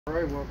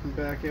Alright, welcome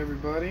back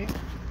everybody.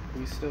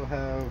 We still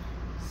have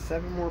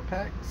 7 more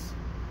packs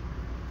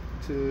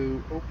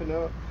to open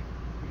up.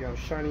 We got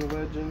Shining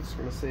Legends, we're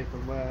going to save for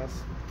last.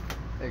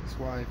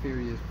 XY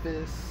Furious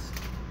Fist,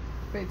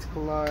 Fates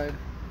Collide,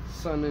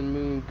 Sun and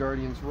Moon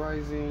Guardians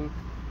Rising,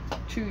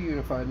 2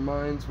 Unified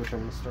Minds, which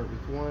I'm going to start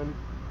with 1,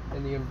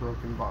 and the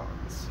Unbroken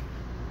Bonds.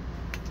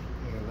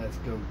 And let's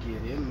go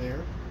get in there.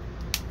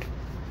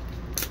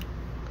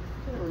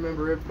 And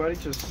remember everybody,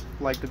 just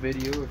like the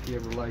video if you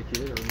ever like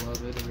it or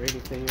love it or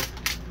anything.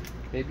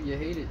 Maybe you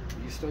hate it,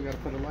 you still gotta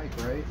put a like,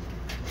 right?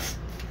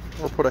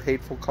 Or put a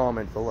hateful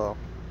comment below.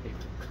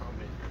 Hateful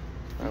comment.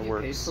 That You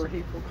works. get paid for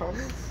hateful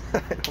comments?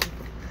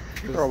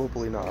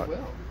 Probably not.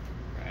 Well,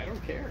 I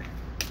don't care.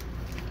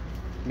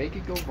 Make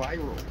it go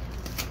viral.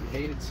 You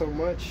hate it so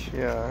much.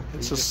 Yeah,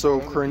 it's you just so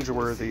want other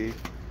people to see cringeworthy.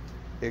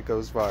 It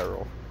goes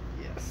viral.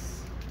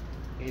 Yes.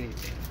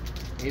 Anything.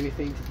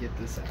 Anything to get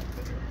this out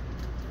there.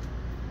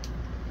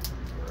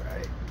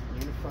 Alright.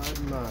 Unified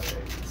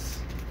Minds.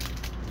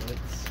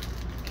 Let's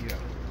go.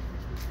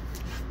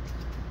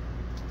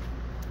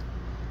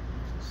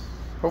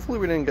 Hopefully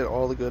we didn't get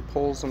all the good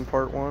pulls in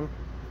part 1.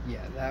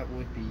 Yeah, that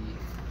would be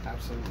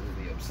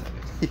absolutely upsetting.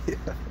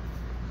 Yeah.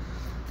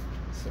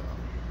 So,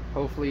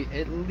 hopefully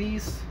at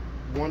least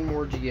one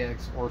more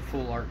GX or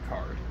full art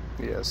card.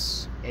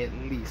 Yes. At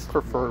least.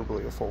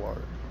 Preferably a full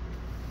art.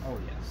 Oh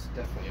yes,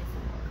 definitely a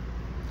full art.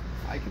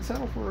 I can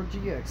settle for a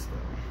GX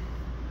though.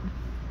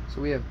 So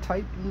we have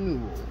Type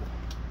Newell,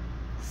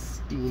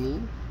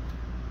 Steenie,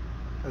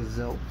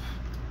 Azelf,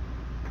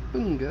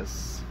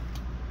 Bungus,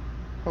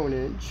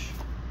 Honedge,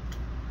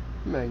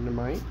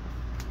 Magnemite,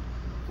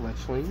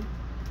 Fletchling,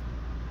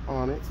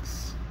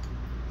 Onyx,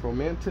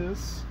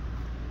 Fomantis,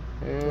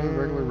 and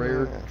regular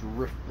rare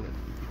Drifblim.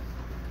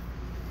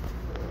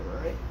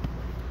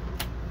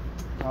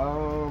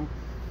 Alright.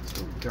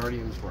 So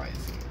Guardians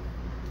Rising.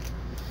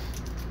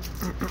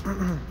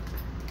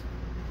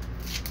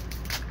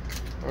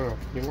 Oh,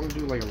 you want to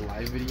do like a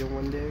live video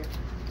one day?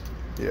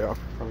 Yeah.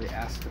 Probably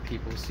ask the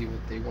people to see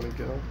what they want to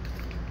go.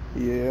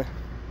 Yeah.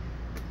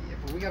 Yeah,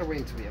 but we gotta wait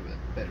until we have a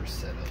better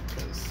setup,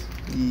 because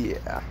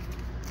Yeah.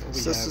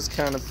 This is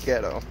kind of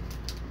ghetto.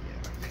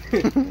 Yeah. I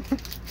mean,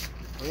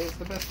 it's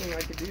the best thing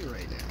I could do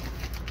right now,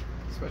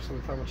 especially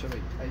with how much of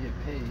it I get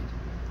paid.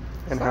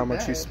 And It's how not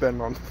much you bad.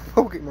 spend on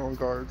Pokemon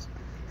cards.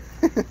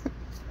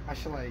 I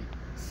should like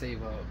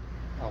save up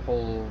a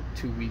whole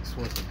 2 weeks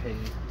worth of pay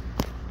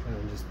and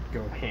then just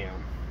go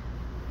ham.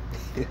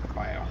 Yeah.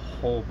 Buy a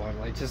whole bunch.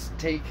 Like just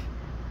take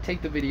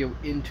the video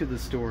into the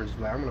store and just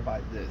be like, I'm gonna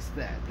buy this,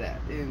 that,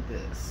 and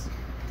this.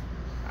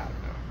 I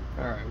don't know.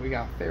 Alright, we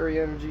got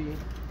Fairy Energy,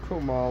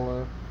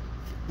 Komala,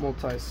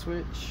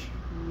 Multi-Switch,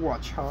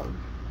 Watchog,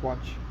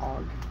 Litwick.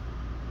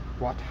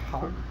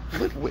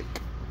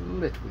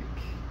 Litwick.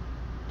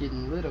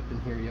 Getting lit up in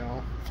here,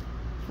 y'all.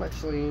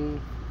 Fletchling,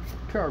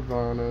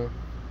 Carvana,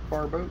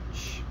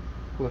 Barboach,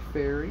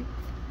 Clefairy,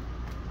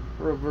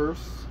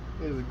 Reverse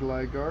is a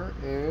Gligar,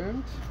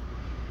 and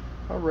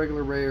a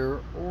regular rare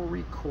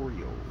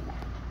Oricorio.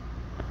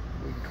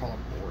 We can call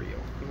him Oreo.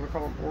 You want to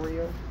call him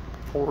Oreo?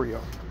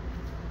 Oreo.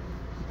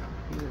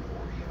 He's an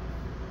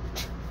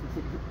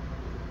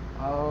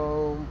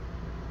Oreo.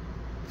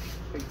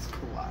 Fates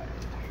Collide.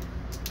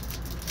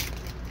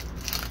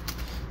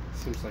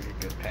 Seems like a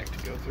good pack to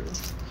go through.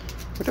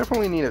 We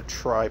definitely need a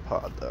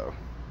tripod though.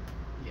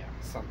 Yeah,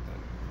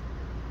 something.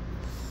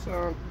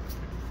 So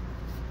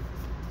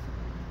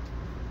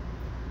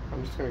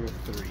I'm just gonna go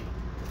 3. So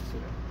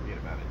forget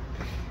about it.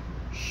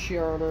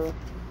 Shiana,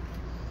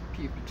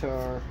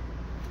 Pupitar,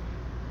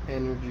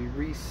 Energy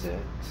Reset.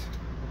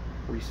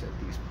 Reset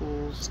these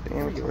pools.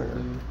 Stand clear.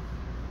 Riolu,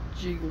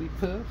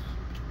 Jigglypuff,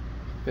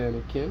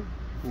 Fennekin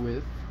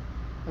with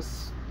a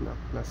no,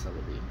 not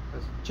Celebi.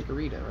 That's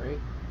Chikorita, right?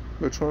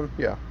 Which one?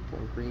 Yeah.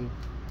 One green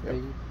Yep.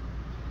 thing.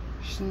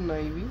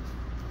 Snivy,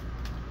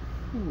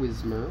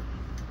 Whismur,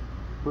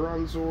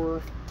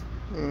 Bronzor,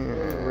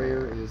 and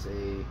rare is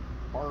a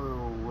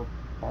Barbarcole.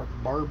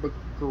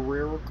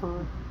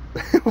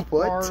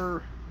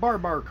 What?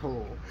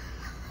 Barbaracle.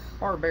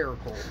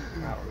 Barbaracle. I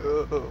don't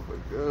know. Oh my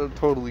god, I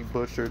totally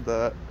butchered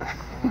that.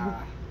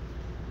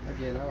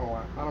 Again, I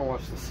don't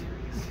watch the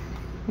series.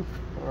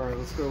 Alright,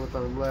 let's go with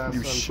our last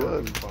You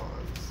should. Unbroken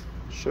Bonds.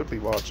 Should be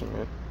watching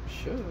it.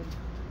 Should.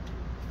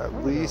 At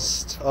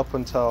least up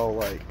until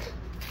like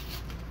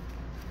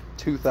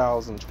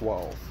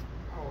 2012.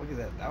 Oh, look at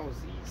that. That was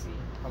easy.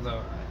 Although,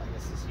 I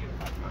guess this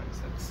Unified Minds,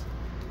 that's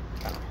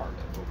kind of hard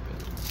to open.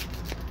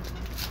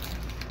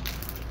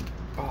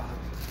 Oh,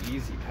 that was an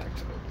easy pack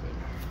to open.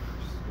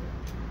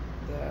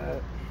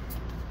 That.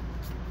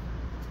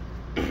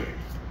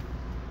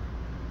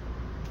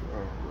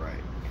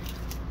 Alright.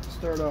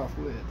 Start off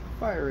with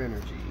Fire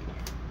Energy,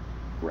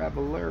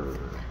 Graveler,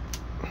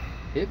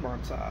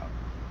 Hitmontop.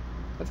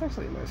 That's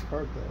actually a nice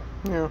card, though.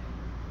 Yeah.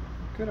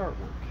 Good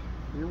artwork.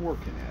 You're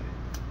working at it.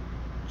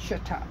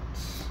 Chatot.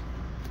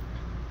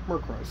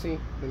 Murkrow, see?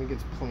 Then it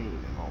gets plain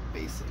and all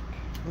basic.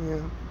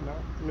 Yeah.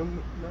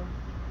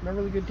 Not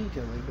really good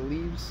detail. Like the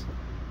leaves,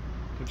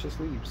 they're just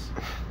leaves.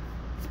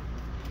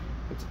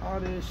 It's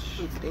Oddish,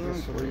 It's damn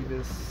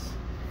Revis,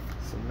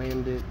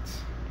 Salandit,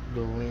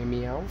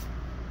 Glameow.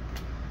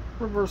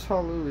 Reverse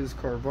Hollow is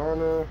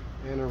Carvana,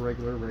 and a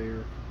regular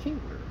rare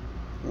Kingler.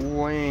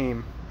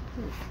 Lame.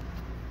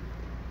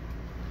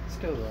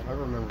 Still though, I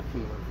remember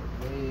Kingler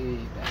from way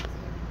back then.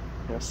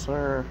 Yes,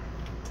 sir.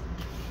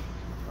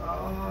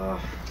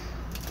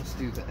 Let's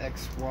do the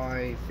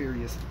XY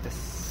Furious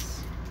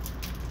Fists.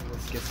 And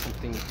let's get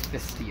something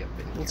fisty up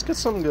in here. Let's get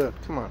something good.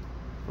 Come on.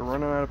 We're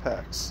running out of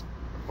packs.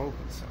 I'm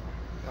hoping so.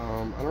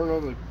 I don't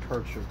know the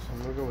card trick, so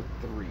I'm gonna go with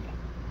 3.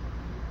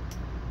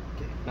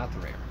 Okay, not the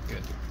rare.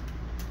 Good.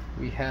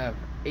 We have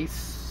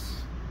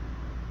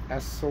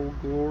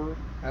Asolgor?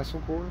 I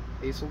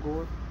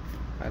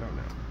don't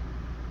know.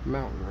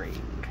 Mountain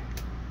Ring.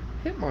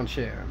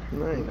 Hitmonchan.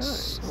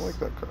 Nice. I like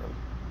that card.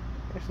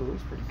 Actually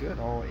looks pretty good.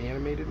 All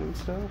animated and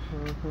stuff.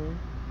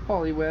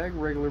 Poliwag,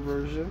 regular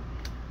version.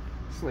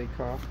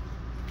 Slakoth.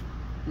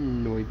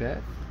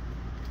 Noibat.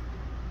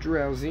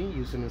 Drowsy,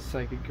 using his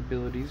psychic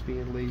abilities,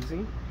 being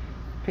lazy.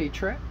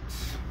 Paytrax.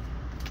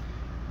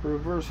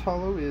 Reverse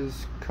Hollow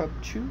is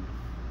Cubchoo.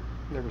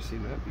 Never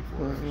seen that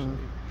before, actually.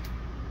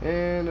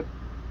 And a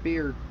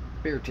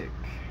Beartic.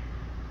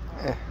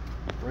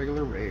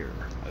 Regular rare.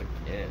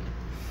 Again.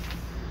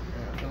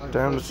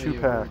 Down to 2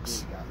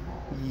 packs.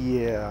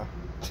 Yeah.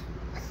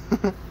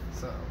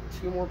 So,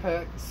 2 more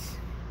packs.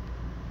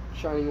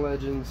 Shining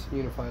Legends,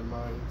 Unified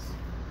Minds.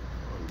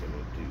 I'm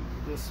gonna do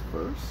this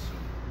first.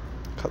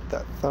 Cut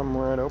that thumb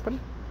right open.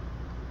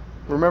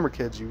 Remember,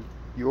 kids, you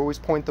always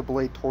point the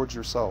blade towards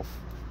yourself.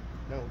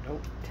 No,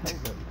 don't tell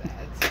them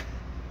that.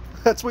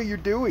 That's what you're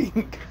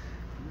doing.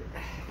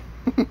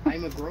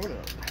 I'm a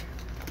grown-up.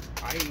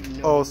 I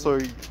know. Oh, so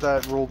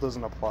that rule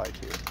doesn't apply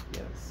to you.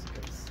 Yes,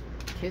 because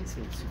kids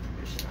need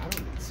supervision. I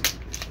don't need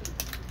supervision.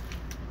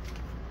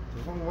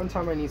 There's only one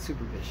time I need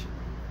supervision.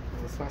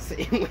 And let's not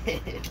say when.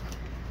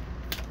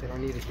 They don't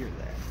need to hear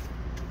that.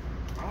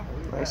 Oh,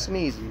 look at Nice that.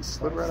 and easy.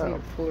 Slid right I just need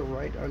out. to pull it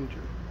right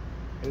under.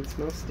 And it's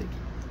no sticky.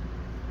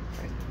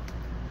 Right.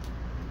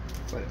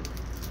 Whatever.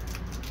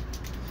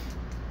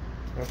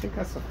 I think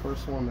that's the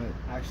first one that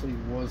actually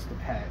was the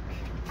pack.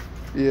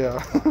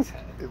 Yeah,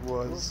 it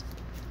was.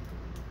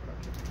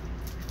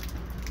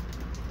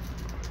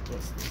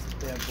 Bust this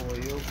bad boy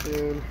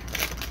open.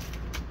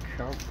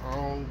 Come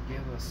on,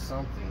 give us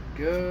something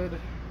good.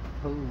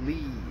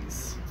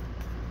 Please.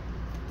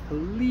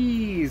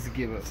 Please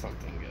give us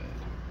something good.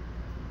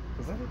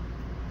 Was that a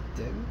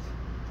dent?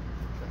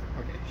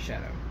 Okay,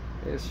 shadow.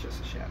 It's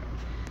just a shadow.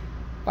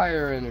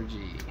 Fire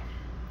Energy.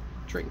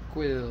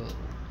 Tranquil.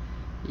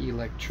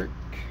 Electric.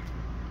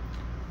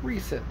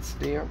 Reset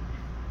Stamp.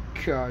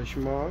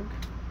 Cosmog.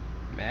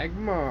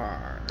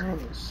 Magmar.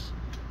 Nice.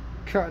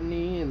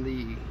 Cottony in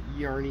the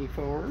Yarny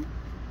form.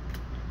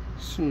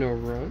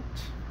 Snorunt.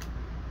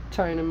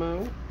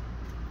 Tynamo.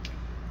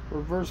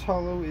 Reverse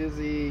Hollow is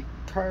a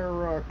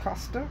Kyra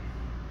Costa.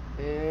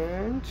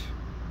 And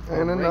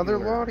another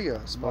regular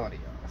Latios. Latios.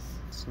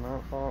 It's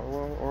not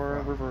hollow or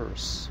a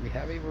reverse. We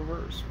have a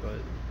reverse, but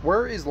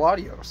Where is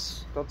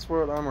Latios? That's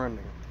what I'm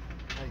running.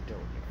 I don't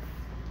know.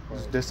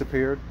 Just But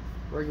disappeared.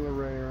 regular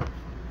rare. And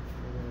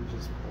then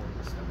just pulling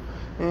this stuff.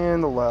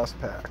 And the last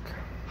pack.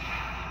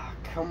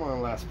 Come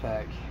on, last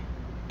pack.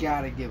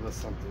 Gotta give us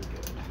something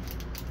good.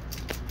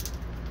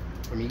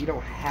 I mean, you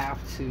don't have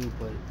to,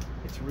 but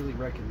it's really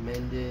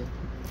recommended.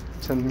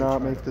 To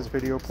not make this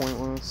video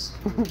pointless.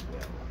 Well,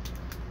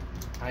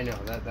 I know,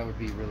 that would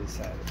be really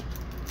sad.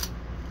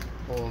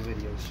 The whole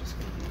video is just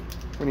gonna be...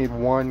 We need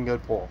one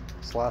good pull.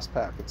 This last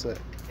pack, that's it.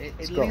 At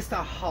go. least a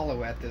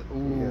hollow at the...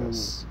 Ooh.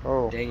 Yes.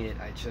 Oh. Dang it,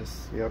 I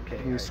just... Yep,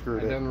 okay, you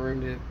screwed I it. done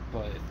ruined it,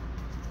 but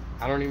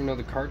I don't even know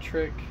the card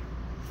trick. I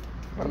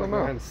I'm don't gonna go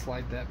know. ahead and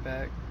slide that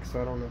back, because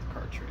I don't know the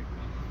card trick.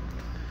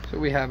 So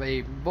we have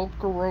a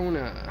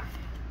Volcarona.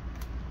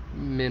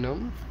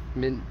 Minun.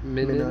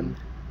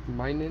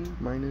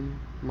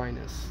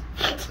 Minus.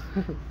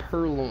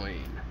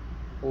 Purloin.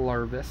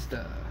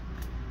 Larvesta.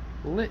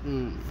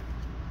 Litten.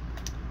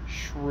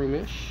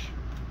 Shroomish.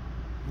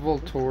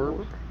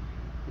 Voltorb.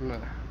 I'm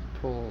gonna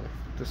pull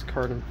this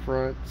card in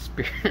front.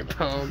 Spirit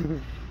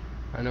Bomb.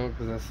 I know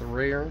because that's the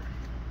rare.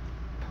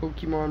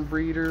 Pokemon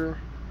Breeder.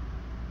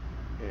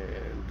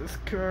 And this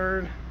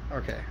card.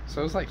 Okay,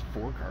 so it's like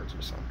 4 cards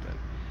or something.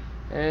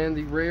 And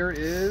the rare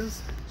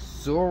is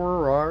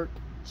Zoroark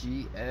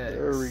GX.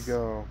 There we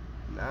go.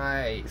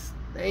 Nice.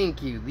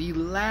 Thank you. The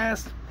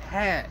last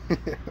pack.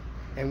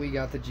 And we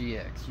got the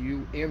GX.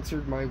 You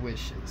answered my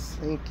wishes.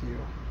 Thank you.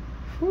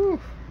 Whew.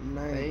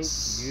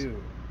 Nice. Thank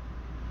you.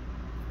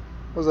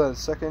 Was that a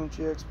second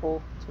GX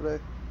pull today?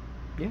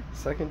 Yeah,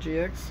 second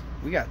GX.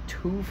 We got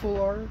 2 full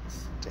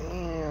arts.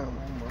 Damn.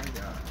 Oh my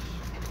gosh.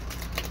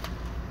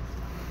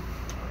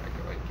 Alright,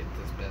 go ahead and get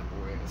this bad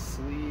boy in a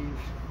sleeve.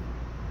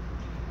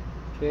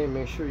 Okay,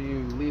 make sure you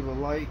leave a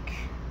like,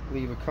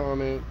 leave a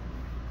comment,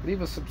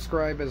 leave a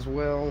subscribe as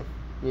well,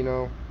 you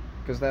know,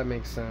 because that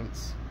makes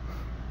sense.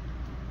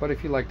 But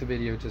if you like the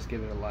video, just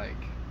give it a like.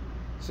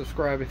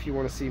 Subscribe if you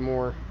want to see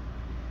more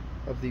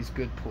of these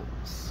good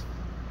pulls.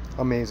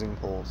 Amazing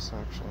pulls,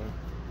 actually.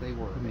 They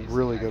were amazing.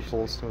 Really good actually.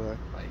 pulls today.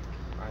 Like,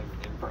 I'm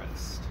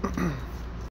impressed.